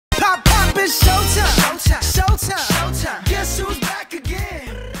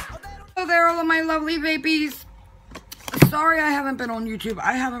my lovely vapies. Sorry I haven't been on YouTube.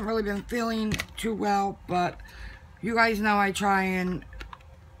 I haven't really been feeling too well, but you guys know I try and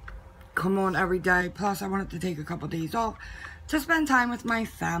come on every day. Plus, I wanted to take a couple days off to spend time with my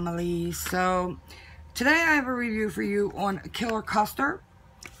family. So, today I have a review for you on Killer Kustard.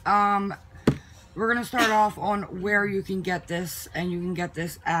 We're going to start off on where you can get this. And you can get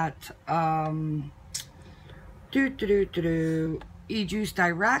this at ejuice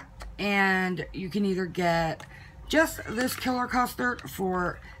Direct. And you can either get just this Killer Kustard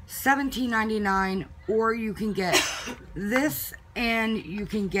for $17.99, or you can get this and you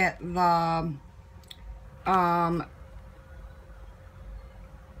can get the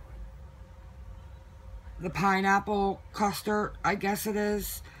pineapple custard, I guess it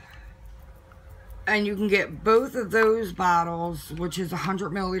is. And you can get both of those bottles, which is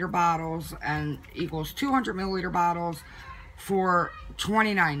 100 milliliter bottles and equals 200 milliliter bottles, for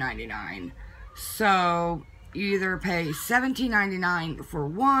 $29.99. So you either pay $17.99 for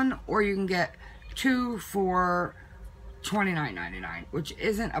one, or you can get two for $29.99, which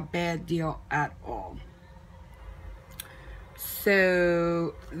isn't a bad deal at all.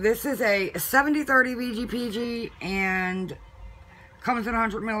 So this is a 70-30 VGPG and comes in a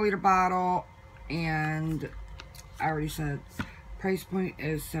 100 milliliter bottle, and I already said price point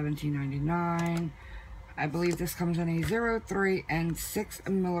is $17.99. I believe this comes in a 0, 3, and 6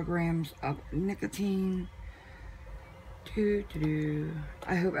 milligrams of nicotine.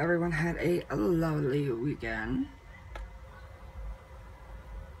 I hope everyone had a lovely weekend.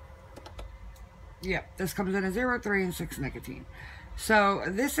 Yep, this comes in a 0, 3, and 6 nicotine. So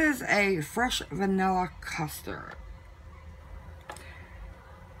this is a fresh vanilla custard.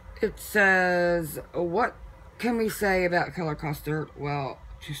 It says, what can we say about Killer Kustard? Well,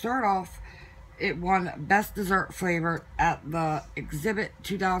 to start off, it won Best Dessert Flavor at the Exhibit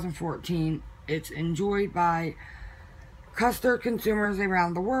 2014. It's enjoyed by custard consumers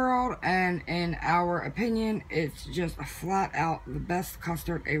around the world, and in our opinion, it's just flat out the best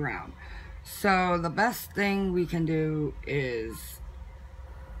custard around. So the best thing we can do is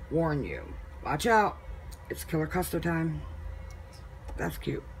warn you. Watch out. It's Killer Kustard time. That's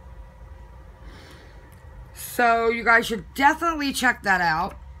cute. So you guys should definitely check that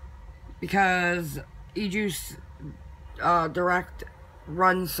out, because ejuice Direct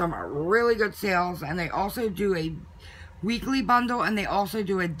runs some really good sales, and they also do a weekly bundle, and they also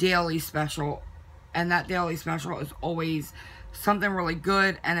do a daily special, and that daily special is always something really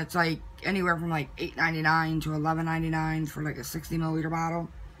good, and it's like anywhere from like $8.99 to $11.99 for like a 60 milliliter bottle.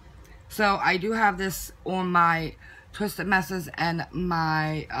 So I do have this on my Twisted Messes and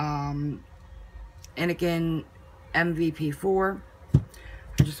my Anakin MVP4.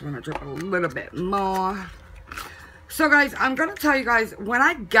 I just want to drip a little bit more. So guys, I'm going to tell you guys, when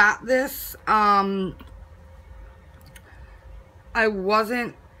I got this, I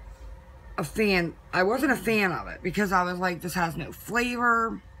wasn't a fan of it, because I was like, this has no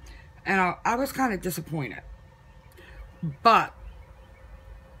flavor, and I was kind of disappointed. But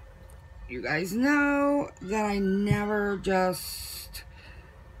you guys know that I never just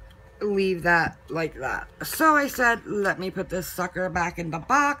leave that like that. So I said, let me put this sucker back in the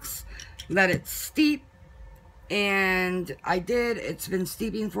box, let it steep, and I did. It's been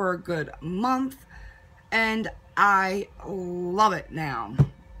steeping for a good month, and I love it now.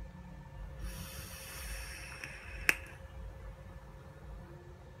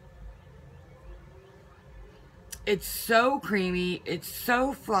 It's so creamy, it's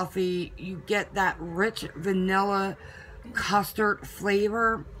so fluffy, you get that rich vanilla custard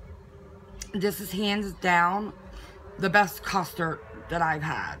flavor. This is hands down the best custard that I've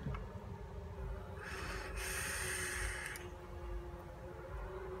had.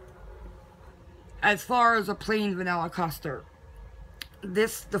 As far as a plain vanilla custard, the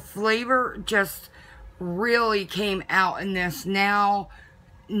flavor just really came out in this. Now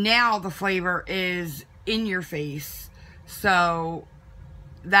the flavor is in your face, so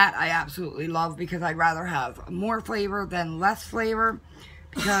that I absolutely love, because I'd rather have more flavor than less flavor,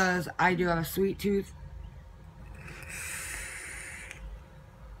 because I do have a sweet tooth.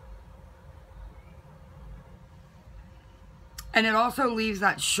 And it also leaves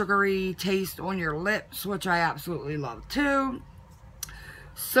that sugary taste on your lips, which I absolutely love too.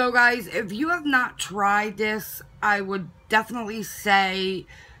 So guys, if you have not tried this, I would definitely say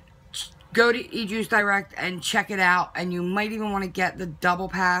go to ejuice Direct and check it out, and you might even want to get the double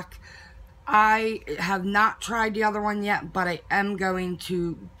pack. I have not tried the other one yet, but I am going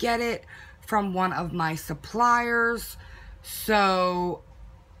to get it from one of my suppliers. So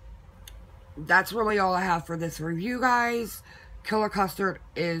that's really all I have for this review, guys. Killer Kustard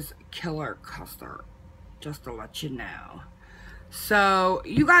is Killer Kustard. Just to let you know. So,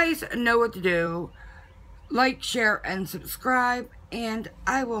 you guys know what to do. Like, share, and subscribe. And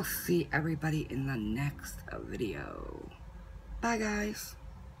I will see everybody in the next video. Bye, guys.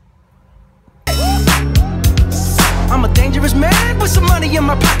 I'm a dangerous man with some money in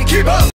my pocket. Keep up.